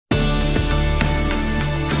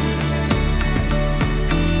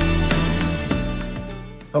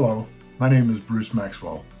Hello, my name is Bruce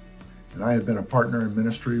Maxwell, and I have been a partner in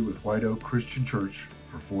ministry with White Oak Christian Church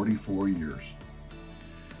for 44 years.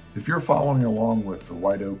 If you're following along with the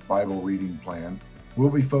White Oak Bible reading plan, we'll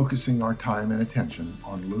be focusing our time and attention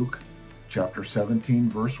on Luke chapter 17,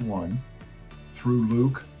 verse 1, through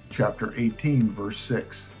Luke chapter 18, verse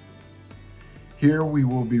 6. Here we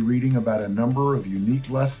will be reading about a number of unique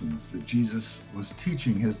lessons that Jesus was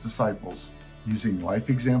teaching his disciples using life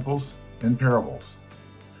examples and parables.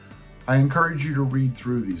 I encourage you to read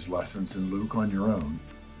through these lessons in Luke on your own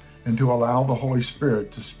and to allow the Holy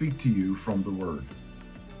Spirit to speak to you from the Word.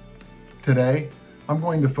 Today, I'm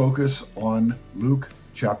going to focus on Luke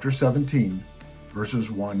chapter 17, verses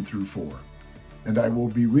 1 through 4, and I will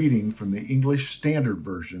be reading from the English Standard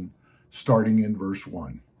Version, starting in verse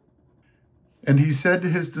 1. And he said to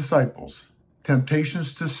his disciples,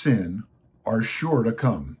 "Temptations to sin are sure to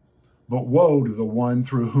come, but woe to the one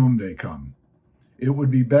through whom they come. It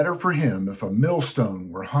would be better for him if a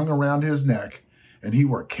millstone were hung around his neck and he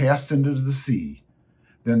were cast into the sea,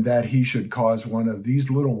 than that he should cause one of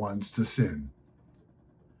these little ones to sin.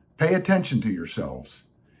 Pay attention to yourselves.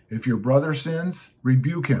 If your brother sins,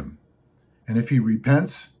 rebuke him. And if he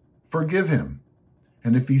repents, forgive him.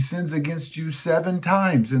 And if he sins against you 7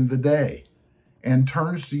 times in the day, and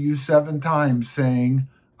turns to you 7 times saying,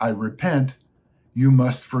 'I repent,' you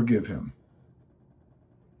must forgive him."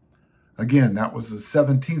 Again, that was the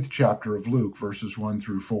 17th chapter of Luke, verses 1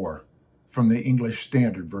 through 4, from the English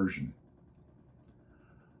Standard Version.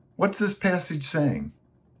 What's this passage saying?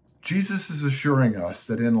 Jesus is assuring us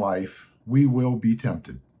that in life we will be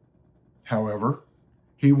tempted. However,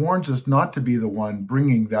 he warns us not to be the one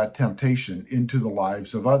bringing that temptation into the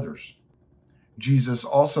lives of others. Jesus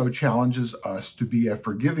also challenges us to be a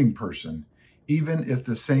forgiving person, even if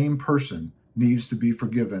the same person needs to be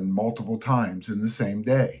forgiven multiple times in the same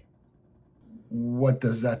day. What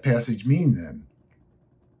does that passage mean then?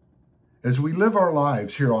 As we live our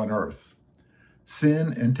lives here on earth,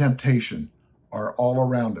 sin and temptation are all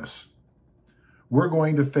around us. We're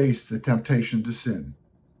going to face the temptation to sin.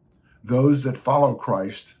 Those that follow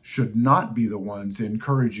Christ should not be the ones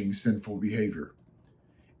encouraging sinful behavior.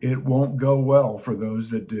 It won't go well for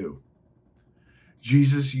those that do.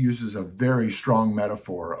 Jesus uses a very strong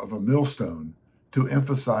metaphor of a millstone to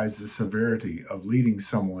emphasize the severity of leading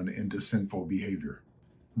someone into sinful behavior.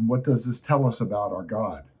 And what does this tell us about our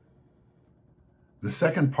God? The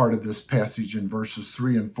second part of this passage in verses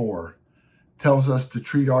 3 and 4 tells us to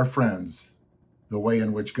treat our friends the way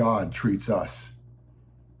in which God treats us.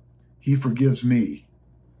 He forgives me,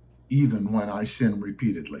 even when I sin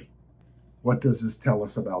repeatedly. What does this tell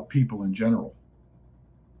us about people in general?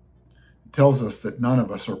 It tells us that none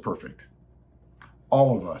of us are perfect.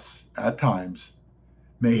 All of us, at times,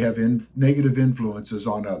 may have negative influences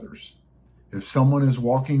on others. If someone is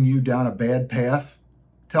walking you down a bad path,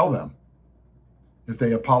 tell them. If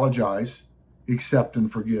they apologize, accept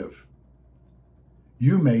and forgive.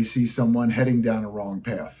 You may see someone heading down a wrong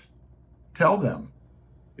path. Tell them.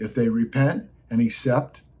 If they repent and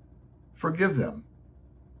accept, forgive them.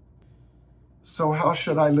 So how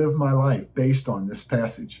should I live my life based on this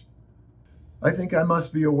passage? I think I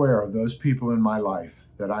must be aware of those people in my life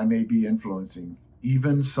that I may be influencing,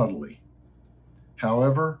 even subtly.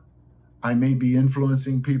 However, I may be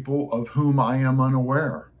influencing people of whom I am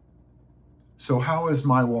unaware. So how is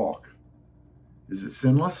my walk? Is it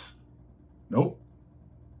sinless? Nope.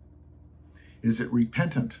 Is it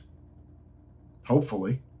repentant?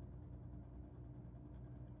 Hopefully.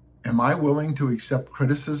 Am I willing to accept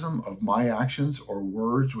criticism of my actions or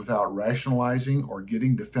words without rationalizing or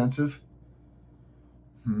getting defensive?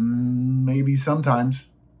 Maybe sometimes.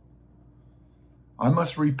 I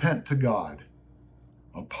must repent to God,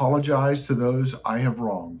 apologize to those I have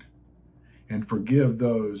wronged, and forgive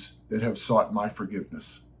those that have sought my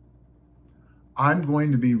forgiveness. I'm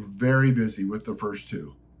going to be very busy with the first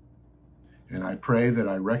 2, and I pray that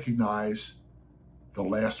I recognize the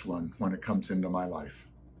last one when it comes into my life.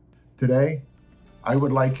 Today, I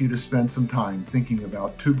would like you to spend some time thinking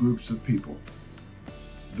about 2 groups of people: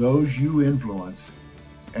 those you influence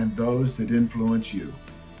and those that influence you.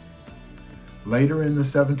 Later in the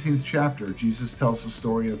 17th chapter, Jesus tells the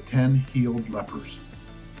story of 10 healed lepers.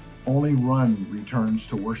 Only one returns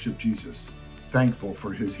to worship Jesus, thankful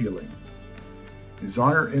for his healing. Is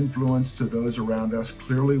our influence to those around us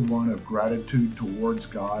clearly one of gratitude towards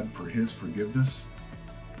God for his forgiveness?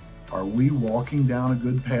 Are we walking down a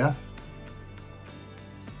good path?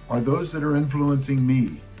 Are those that are influencing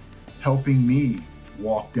me helping me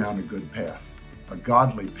walk down a good path, a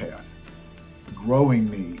godly path, growing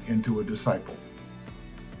me into a disciple?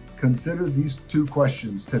 Consider these two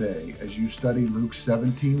questions today as you study Luke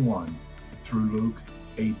 17:1 through Luke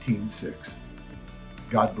 18:6.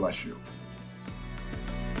 God bless you.